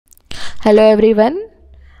Hello everyone,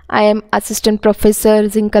 I am Assistant Professor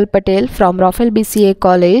Zinkal Patel from Rafael BCA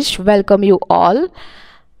College. Welcome you all.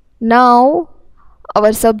 Now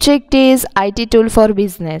our subject is IT tool for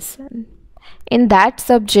business. In that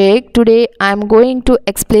subject today I am going to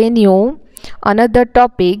explain you another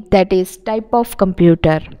topic, that is type of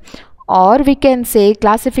computer, or we can say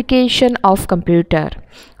classification of computer.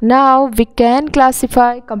 Now we can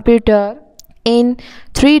classify computer in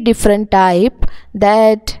three different type.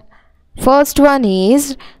 That first one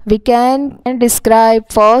is, we can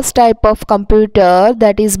describe first type of computer,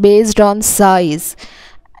 that is based on size,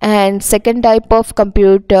 and second type of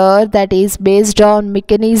computer that is based on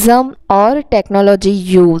mechanism or technology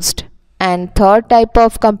used, and third type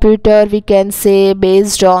of computer we can say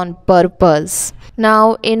based on purpose.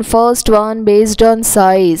 Now in first one, based on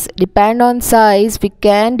size, depend on size, we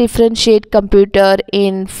can differentiate computer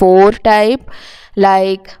in four type,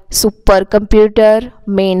 like supercomputer,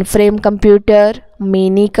 mainframe computer,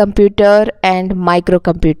 mini computer, and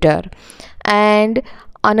microcomputer. And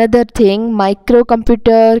another thing,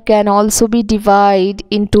 microcomputer can also be divided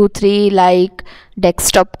into three, like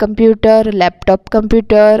desktop computer, laptop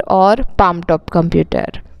computer, or palm top computer.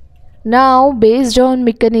 Now based on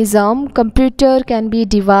mechanism, computer can be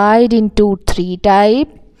divided into three type.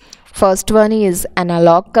 First one is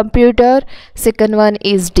analog computer, second one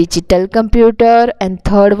is digital computer, and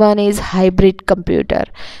third one is hybrid computer.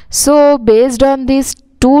 So based on these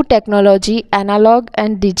two technology, analog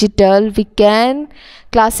and digital, we can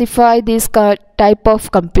classify this type of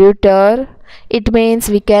computer. It means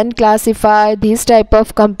we can classify this type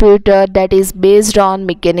of computer that is based on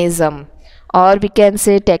mechanism, or we can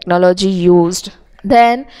say technology used.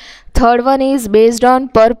 Then third one is based on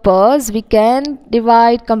purpose. We can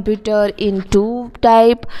divide computer in two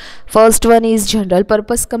type. First one is general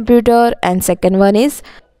purpose computer, and second one is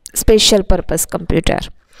special purpose computer.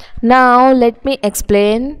 Now let me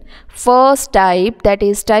explain first type, that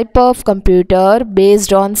is type of computer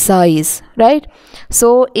based on size, right?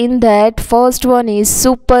 So in that, first one is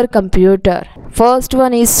supercomputer.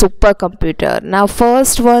 Now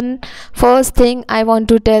first thing I want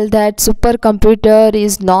to tell, that supercomputer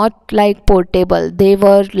is not like portable. They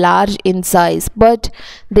were large in size, but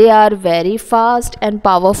they are very fast and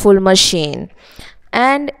powerful machine,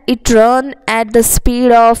 and it run at the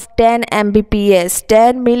speed of 10 Mbps,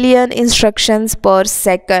 10 million instructions per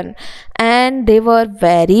second, and they were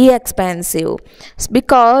very expensive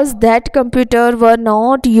because that computer were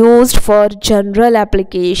not used for general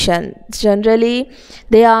application. Generally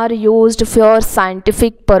they are used for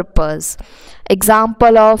scientific purpose.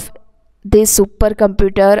 Example of this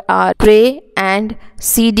supercomputer are Cray and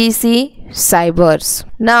CDC Cybers.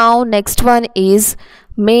 Now next one is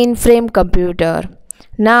mainframe computer.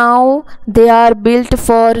 Now they are built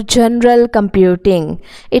for general computing.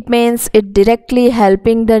 It means it directly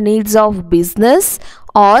helping the needs of business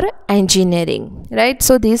or engineering, right?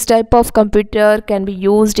 So this type of computer can be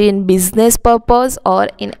used in business purpose or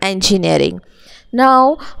in engineering.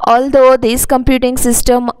 Now although these computing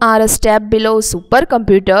system are a step below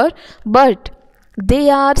supercomputer, but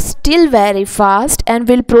they are still very fast and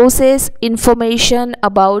will process information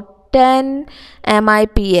about 10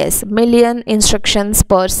 MIPS, million instructions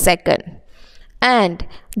per second. And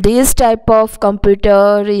this type of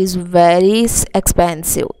computer is very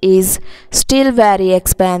expensive,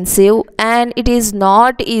 and it is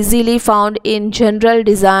not easily found in general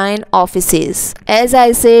design offices. As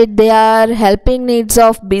I said, they are helping needs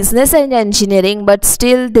of business and engineering, but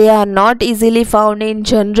still they are not easily found in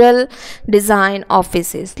general design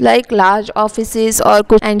offices, like large offices और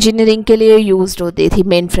कुछ engineering के लिए used होती थी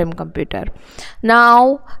mainframe computer.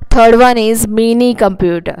 Now third one is mini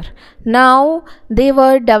computer. Now they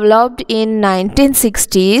were developed in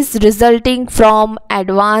 1960s, resulting from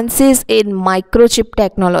advances in microchip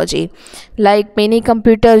technology. Like mini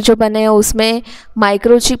computer जो बने हैं उसमें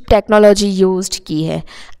microchip technology used की है,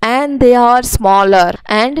 and they are smaller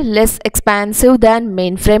and less expensive than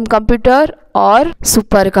mainframe computer or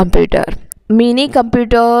supercomputer. Mini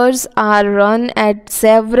computers are run at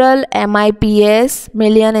several MIPS,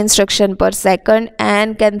 million instruction per second,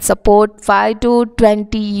 and can support 5 to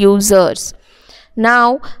 20 users.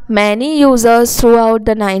 Now many users throughout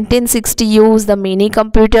the 1960s use the mini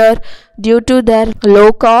computer due to their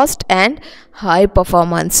low cost and high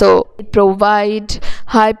performance. So it provides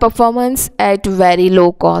high performance at very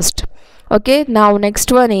low cost. Okay, now next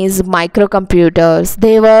one is microcomputers.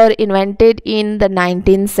 They were invented in the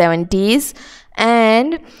 1970s,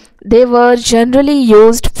 and they were generally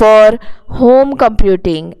used for home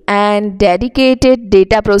computing and dedicated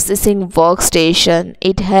data processing workstation.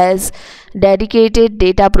 It has dedicated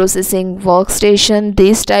data processing workstation.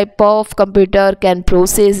 This type of computer can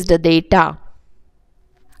process the data,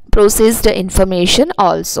 process the information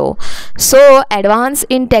also. So advance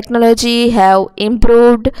in technology have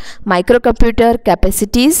improved microcomputer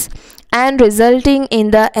capacities and resulting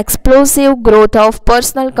in the explosive growth of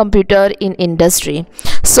personal computer in industry.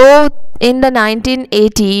 So in the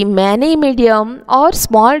 1980, many medium or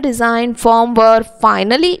small design firm were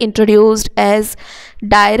finally introduced as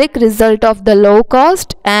direct result of the low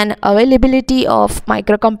cost and availability of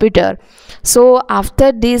microcomputer. So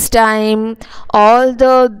after this time, all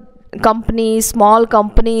the companies, small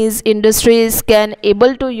companies, industries can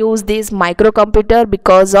able to use this microcomputer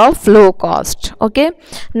because of low cost. Okay,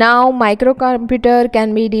 now microcomputer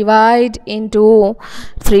can be divided into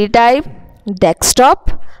three type: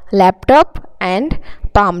 desktop, laptop and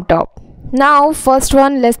palm top. Now first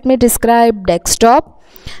one, let me describe desktop.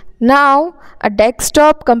 Now, a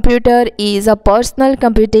desktop computer is a personal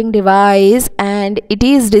computing device and it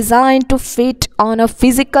is designed to fit on a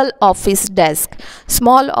physical office desk.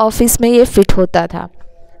 Small office में ये fit होता था.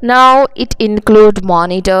 Now it include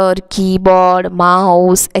monitor, keyboard,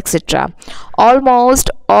 mouse, etc. Almost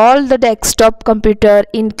all the desktop computer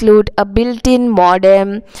include a built-in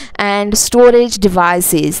modem and storage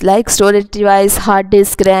devices like storage device, hard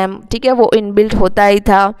disk, RAM. ठीक है, वो inbuilt होता ही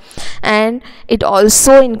था. And it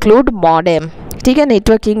also include modem. ठीक है,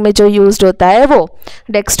 networking में जो used होता है वो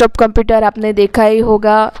डेस्कटॉप कंप्यूटर आपने देखा ही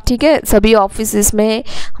होगा. ठीक है, सभी ऑफिस में,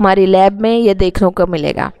 हमारी लैब में ये देखने को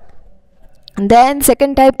मिलेगा. Then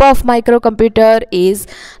second type of microcomputer is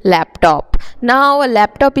laptop. Now a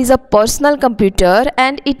laptop is a personal computer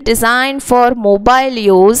and it designed for mobile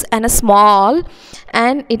use and a small,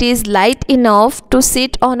 and it is light enough to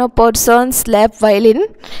sit on a person's lap while in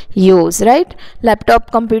use, right?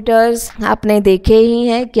 Laptop computers आपने देखे ही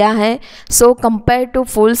हैं क्या है. So compared to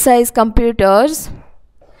full size computers,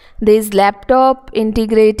 this laptop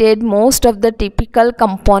integrated most of the typical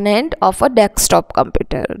component of a desktop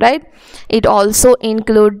computer, right? It also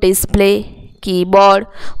include display, keyboard,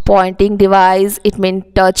 pointing device, it means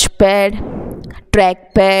touchpad,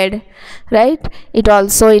 trackpad, right? It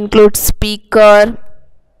also includes speaker,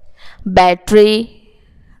 battery,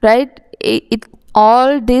 right?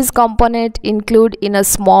 All these components include in a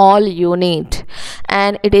small unit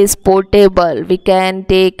and it is portable. We can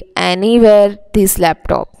take anywhere this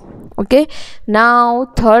laptop. Okay, now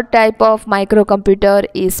third type of microcomputer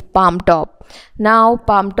is palm top. Now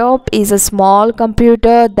palm top is a small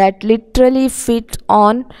computer that literally fits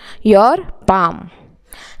on your palm.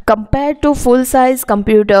 Compared to full-size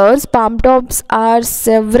computers, palm tops are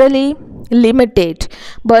severely limited,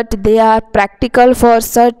 but they are practical for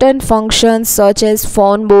certain functions such as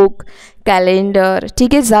phone book, calendar.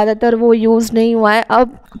 ठीक है, ज़्यादातर वो use नहीं हुआ है.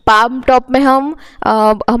 अब palm top में हम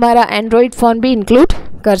हमारा एंड्रॉयड फ़ोन भी इंक्लूड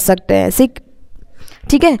कर सकते हैं.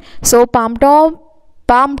 ठीक है, सो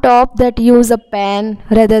palm top that use a pen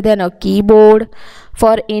rather than a keyboard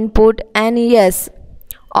for input, and yes,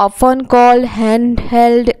 often called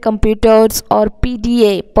handheld computers or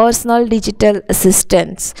PDA, personal digital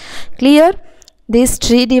assistants. Clear? These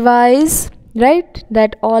three devices, right,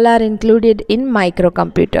 that all are included in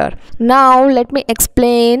microcomputer. Now let me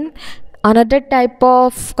explain another type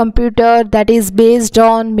of computer that is based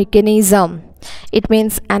on mechanism. It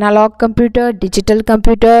means analog computer, digital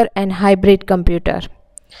computer and hybrid computer.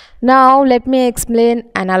 Now let me explain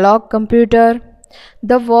analog computer.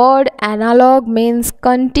 The word analog means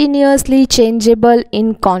continuously changeable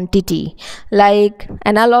in quantity. Like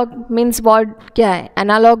analog means what क्या है?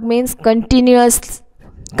 Analog means continuous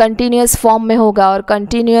form में होगा और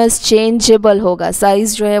continuous changeable होगा.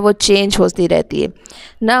 Size जो है वो change होती रहती है.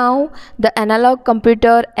 Now the analogue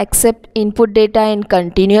computer accept input data in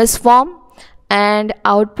continuous form and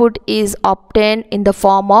output is obtained in the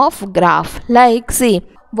form of graph. Like see,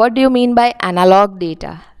 what do you mean by analog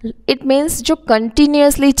data? It means जो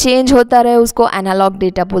continuously change होता रहे उसको analog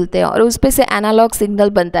data बोलते हैं और उस पे से analog signal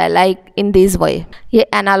बनता है. Like in this way, ये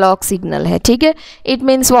analog signal है. ठीक है, it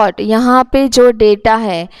means what? यहाँ पे जो data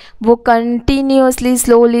है वो continuously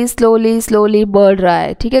slowly बढ़ रहा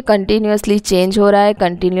है. ठीक है, continuously change हो रहा है,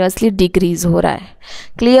 continuously decrease हो रहा है.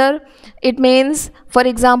 Clear? It means for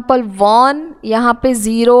example 1 यहाँ पे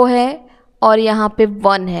 0 है और यहाँ पे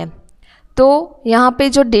 1 है, तो यहाँ पे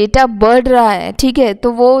जो डेटा बढ़ रहा है, ठीक है,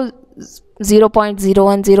 तो वो 0.01,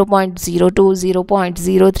 0.02,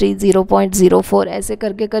 0.03, 0.04 ऐसे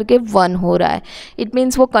करके 1 हो रहा है. इट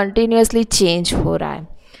मीन्स वो कंटिन्यूसली चेंज हो रहा है.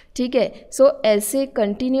 ठीक है, सो ऐसे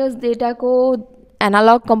कंटिन्यूस डेटा को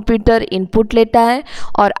एनालॉग कंप्यूटर इनपुट लेता है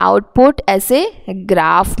और आउटपुट ऐसे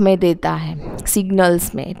ग्राफ में देता है,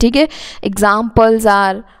 सिग्नल्स में. ठीक है, examples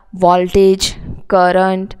are voltage,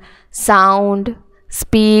 current, sound,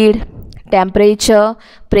 speed, temperature,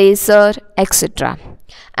 pressure, etc.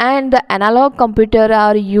 And the analog computer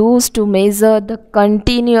are used to measure the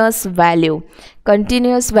continuous value.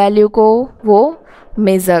 Continuous value को वो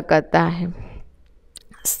measure करता है.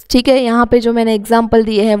 ठीक है, यहाँ पे जो मैंने एग्जांपल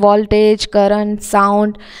दिए हैं voltage, current,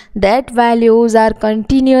 sound, that values are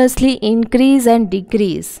continuously increase and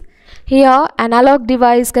decrease. Here analogue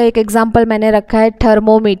device का एक एग्जांपल मैंने रखा है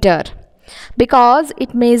thermometer, because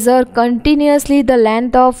it major continuously the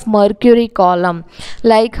length of mercury column.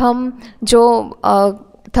 Like हम जो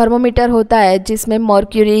थर्मोमीटर होता है जिसमें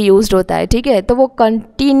मर्क्यूरी यूज्ड होता है, ठीक है, तो वो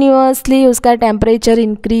कंटिन्यूसली उसका टेम्परेचर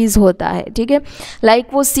इंक्रीज होता है. ठीक है,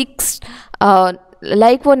 लाइक वो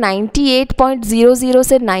 98.00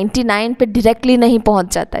 से 99 पे डायरेक्टली नहीं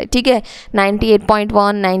पहुंच जाता है. ठीक है,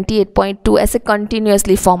 98.1, 98.2 ऐसे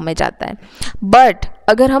कंटिन्यूसली फॉर्म में जाता है. बट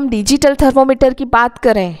अगर हम डिजिटल थर्मोमीटर की बात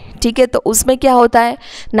करें, ठीक है, तो उसमें क्या होता है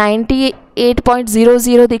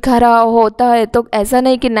 98.00 दिखा रहा होता है, तो ऐसा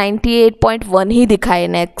नहीं कि 98.1 ही दिखाए.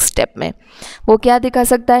 नेक्स्ट स्टेप में वो क्या दिखा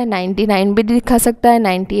सकता है, 99 भी दिखा सकता है,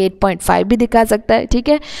 98.5 भी दिखा सकता है. ठीक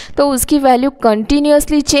है, तो उसकी वैल्यू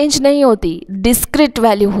कंटिन्यूसली चेंज नहीं होती, डिस्क्रीट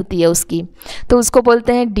वैल्यू होती है उसकी, तो उसको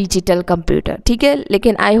बोलते हैं डिजिटल कंप्यूटर. ठीक है,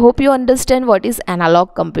 लेकिन I hope you understand what is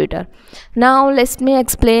analog computer. Now let's me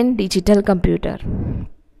explain digital computer.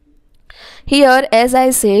 Here, as I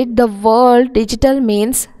said, the word digital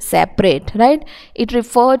means separate, right? It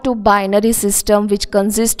refers to binary system which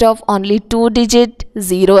consists of only 2 digit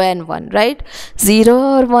 0 and 1, right? 0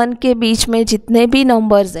 और 1 के बीच में जितने भी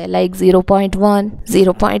numbers है like 0.1,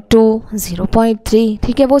 0.2, 0.3,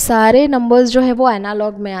 ठीक है, वो सारे numbers जो है वो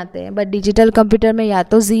analog में आते हैं, but digital computer में या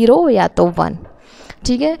तो 0 या तो 1.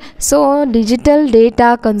 ठीक है, so digital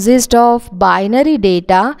data consist of binary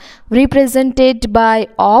data represented by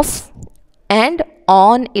of and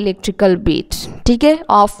on electrical beat. ठीक है,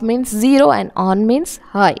 of means 0 and on means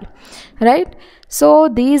high, right? So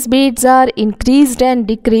these beats are increased and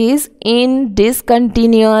decreased in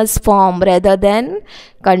discontinuous form rather than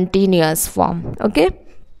continuous form. Okay.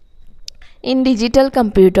 In digital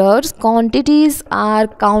computers, quantities are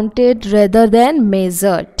counted rather than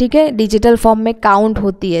measured. ठीक है, digital form में count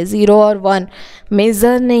होती है, 0 और 1,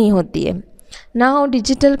 measure नहीं होती है. Now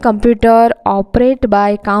digital computer operate by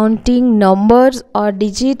counting numbers or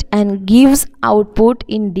digit and gives output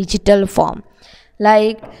in digital form.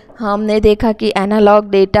 Like हमने देखा कि analogue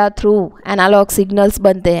data through analogue signals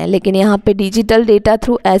बनते हैं, लेकिन यहाँ पे डिजिटल डेटा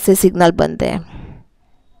थ्रू ऐसे सिग्नल बनते हैं.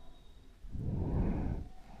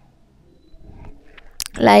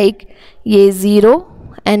 लाइक ये 0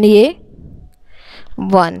 एंड ये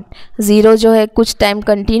 1. 0 जो है कुछ टाइम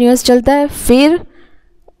कंटिन्यूस चलता है, फिर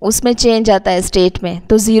उसमें चेंज आता है स्टेट में,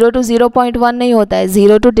 तो 0 to 0.1 नहीं होता है,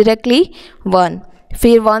 0 to डायरेक्टली 1.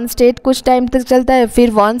 फिर 1 स्टेट कुछ टाइम तक चलता है,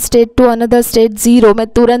 फिर 1 स्टेट टू अनदर स्टेट 0 में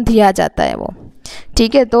तुरंत ही आ जाता है वो.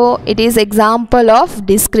 ठीक है, तो it is example of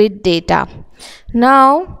discrete data.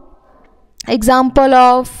 Now example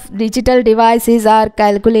of digital devices are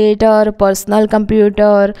calculator, personal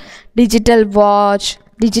computer, digital watch,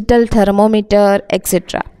 digital thermometer,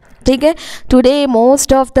 etc. ठीक है, today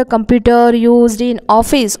most of the computer used in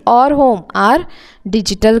office or home are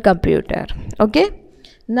digital computer. Okay,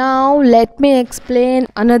 now let me explain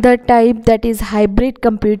another type, that is hybrid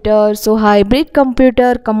computer. So hybrid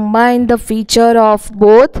computer combine the feature of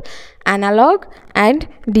both analog and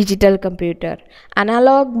digital computer.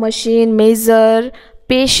 Analog machine measure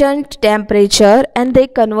patient temperature and they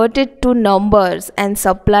convert it to numbers and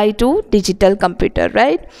supply to digital computer,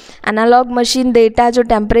 right? Analog machine data जो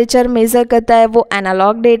temperature measure करता है वो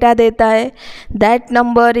analog data देता है, that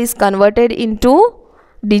number is converted into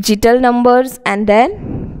digital numbers and then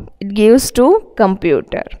it gives to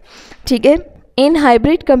computer. ठीक है, in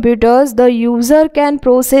hybrid computers the user can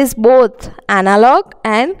process both analog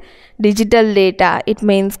and digital data. It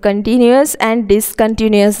means continuous and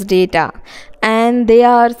discontinuous data, and they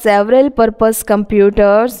are several purpose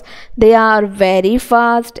computers. They are very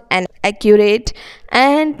fast and accurate,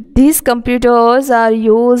 and these computers are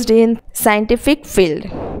used in scientific field.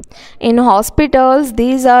 In hospitals,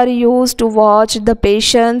 these are used to watch the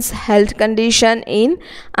patient's health condition in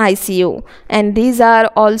ICU, and these are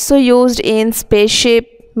also used in spaceship,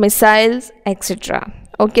 missiles, etc.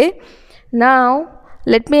 Okay, now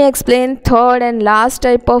let me explain third and last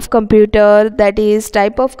type of computer, that is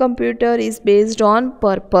type of computer is based on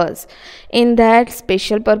purpose. In that,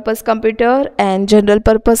 special purpose computer and general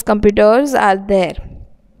purpose computers are there.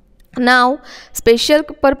 Now special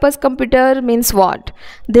purpose computer means what?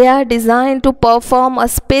 They are designed to perform a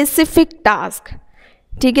specific task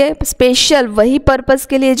ठीक है, special वही purpose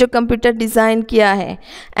के लिए जो computer design किया है।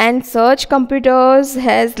 And search computers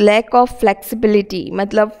has lack of flexibility,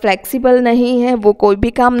 मतलब flexible नहीं है, वो कोई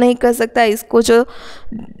भी काम नहीं कर सकता, इसको जो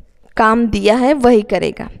काम दिया है वही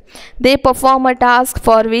करेगा। They perform a task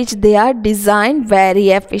for which they are design very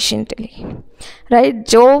efficiently, right.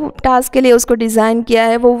 जो टास्क के लिए उसको डिज़ाइन किया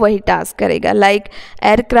है वो वही टास्क करेगा। Like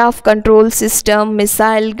aircraft control system,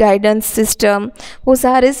 missile guidance system, वो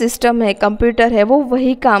सारे सिस्टम है, कंप्यूटर है, वो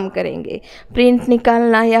वही काम करेंगे। प्रिंट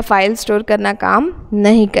निकालना या फाइल स्टोर करना काम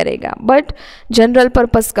नहीं करेगा। But general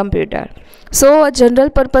purpose computer, so a general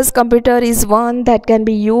purpose computer is one that can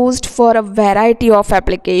be used for a variety of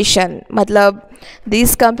application, मतलब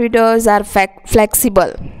these computers are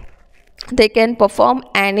flexible, they can perform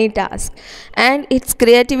any task, and its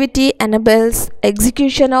creativity enables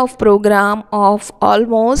execution of program of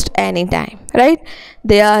almost any time, right.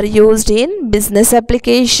 They are used in business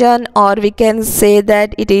application, or we can say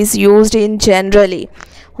that it is used in generally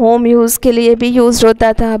home use के लिए भी use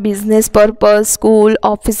होता था, business purpose, school,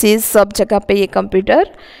 offices, सब जगह पे ये computer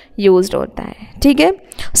used होता है, ठीक है।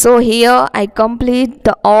 So here I complete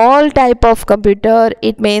the all type of computer.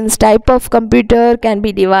 It means type of computer can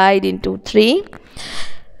be divide into 3.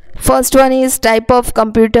 First one is type of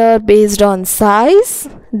computer based on size,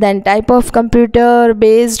 then type of computer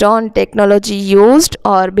based on technology used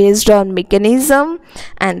or based on mechanism,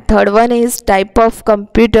 and third one is type of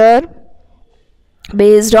computer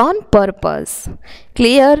based on purpose.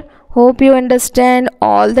 Clear? Hope you understand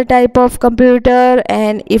all the type of computer,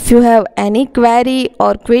 and if you have any query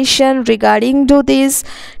or question regarding to this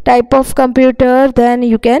type of computer, then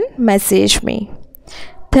you can message me.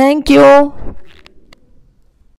 Thank you.